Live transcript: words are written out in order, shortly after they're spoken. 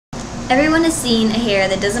Everyone has seen a hair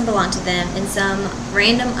that doesn't belong to them in some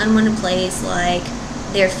random unwanted place like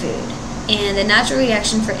their food. And the natural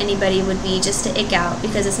reaction for anybody would be just to ick out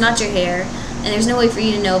because it's not your hair and there's no way for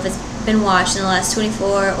you to know if it's been washed in the last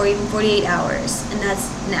 24 or even 48 hours, and that's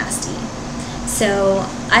nasty. So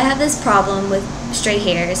I have this problem with stray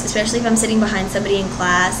hairs, especially if I'm sitting behind somebody in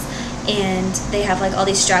class and they have like all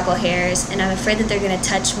these straggle hairs and I'm afraid that they're going to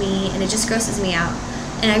touch me, and it just grosses me out.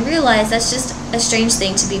 And I realized that's just a strange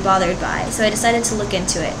thing to be bothered by, so I decided to look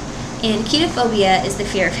into it. And chaetophobia is the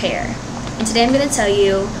fear of hair. And today I'm going to tell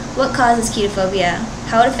you what causes chaetophobia,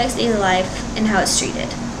 how it affects daily life, and how it's treated.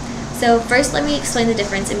 So first, let me explain the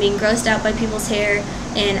difference in being grossed out by people's hair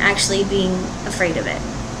and actually being afraid of it.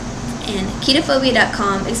 And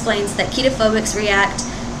Chaetophobia.com explains that chaetophobics react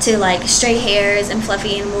to like stray hairs and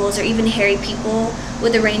fluffy animals or even hairy people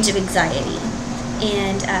with a range of anxiety.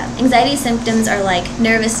 And anxiety symptoms are like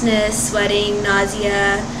nervousness, sweating,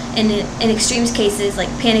 nausea, and in extreme cases like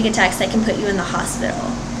panic attacks that can put you in the hospital.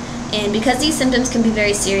 And because these symptoms can be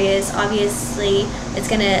very serious, obviously it's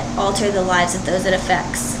going to alter the lives of those it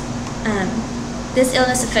affects. This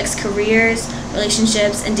illness affects careers,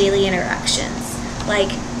 relationships, and daily interactions.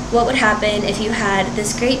 Like, what would happen if you had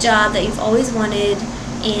this great job that you've always wanted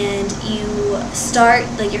and you start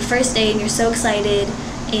like your first day and you're so excited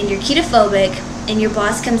and you're chaetophobic and your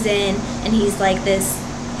boss comes in and he's like this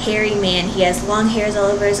hairy man. He has long hairs all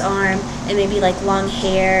over his arm and maybe like long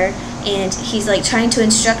hair, and he's like trying to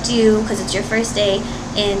instruct you because it's your first day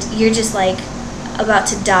and you're just like about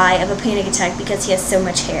to die of a panic attack because he has so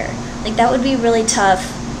much hair. Like, that would be really tough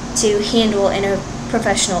to handle in a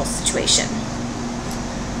professional situation.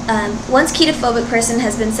 Once chaetophobic person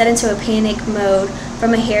has been set into a panic mode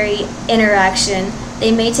from a hairy interaction,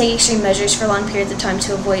 they may take extreme measures for long periods of time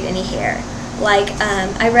to avoid any hair. Like,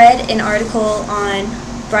 I read an article on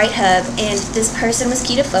BrightHub, and this person was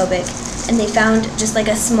chaetophobic, and they found just like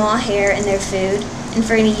a small hair in their food, and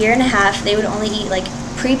for a year and a half they would only eat like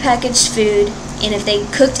prepackaged food, and if they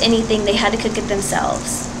cooked anything they had to cook it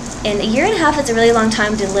themselves. And a year and a half is a really long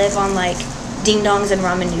time to live on like ding-dongs and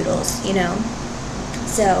ramen noodles, you know.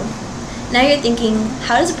 So now you're thinking,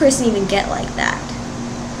 how does a person even get like that?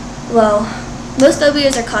 Well, most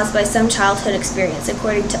phobias are caused by some childhood experience,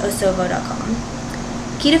 according to osovo.com.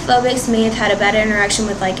 Chaetophobics may have had a bad interaction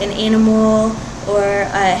with like an animal or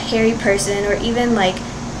a hairy person, or even like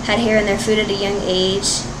had hair in their food at a young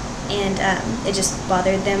age and it just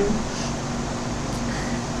bothered them.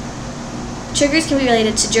 Triggers can be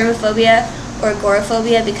related to germophobia or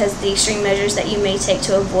agoraphobia because of the extreme measures that you may take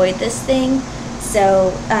to avoid this thing.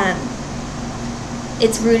 So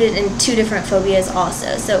it's rooted in two different phobias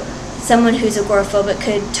also. So someone who's agoraphobic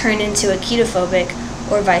could turn into a chaetophobic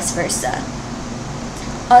or vice versa.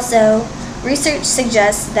 Also, research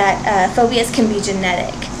suggests that phobias can be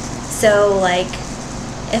genetic. So like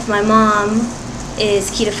if my mom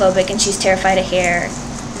is chaetophobic and she's terrified of hair,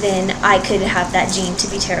 then I could have that gene to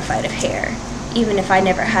be terrified of hair, even if I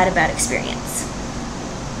never had a bad experience.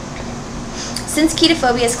 Since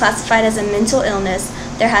chaetophobia is classified as a mental illness,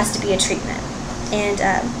 there has to be a treatment. And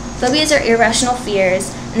phobias are irrational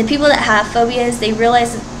fears, and the people that have phobias, they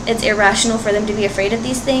realize that it's irrational for them to be afraid of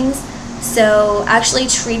these things, so actually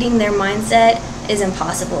treating their mindset is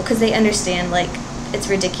impossible because they understand like it's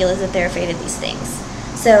ridiculous that they're afraid of these things.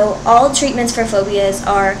 So all treatments for phobias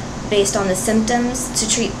are based on the symptoms to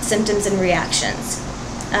treat symptoms and reactions.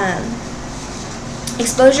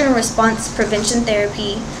 Exposure and response prevention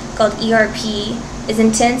therapy, called ERP, is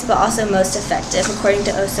intense but also most effective, according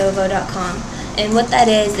to osovo.com. And what that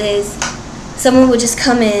is someone would just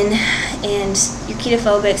come in and you're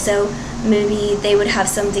chaetophobic, so maybe they would have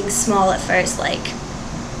something small at first, like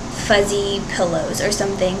fuzzy pillows or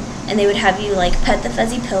something, and they would have you like pet the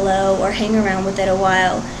fuzzy pillow or hang around with it a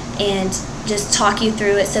while and just talk you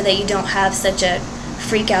through it so that you don't have such a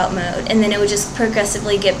freak out mode, and then it would just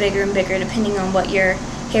progressively get bigger and bigger depending on what your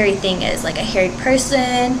hairy thing is, like a hairy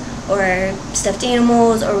person or stuffed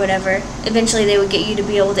animals or whatever. Eventually they would get you to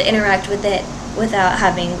be able to interact with it without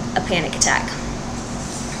having a panic attack.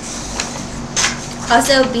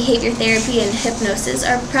 Also, behavior therapy and hypnosis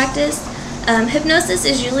are practiced. Hypnosis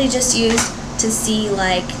is usually just used to see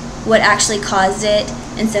like what actually caused it,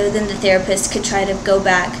 and so then the therapist could try to go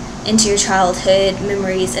back into your childhood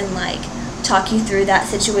memories and like talk you through that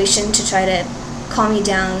situation to try to calm you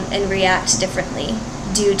down and react differently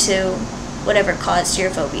due to whatever caused your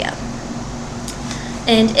phobia.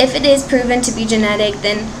 And if it is proven to be genetic,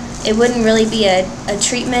 then it wouldn't really be a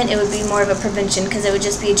treatment, it would be more of a prevention because it would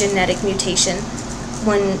just be a genetic mutation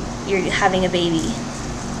when you're having a baby.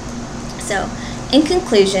 So, in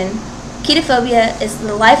conclusion, chaetophobia is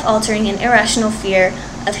the life-altering and irrational fear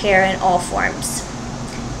of hair in all forms.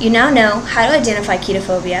 You now know how to identify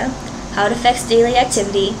chaetophobia, how it affects daily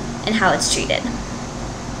activity, and how it's treated.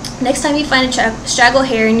 Next time you find a straggle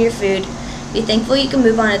hair in your food, be thankful you can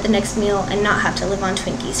move on at the next meal and not have to live on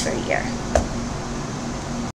Twinkies for a year.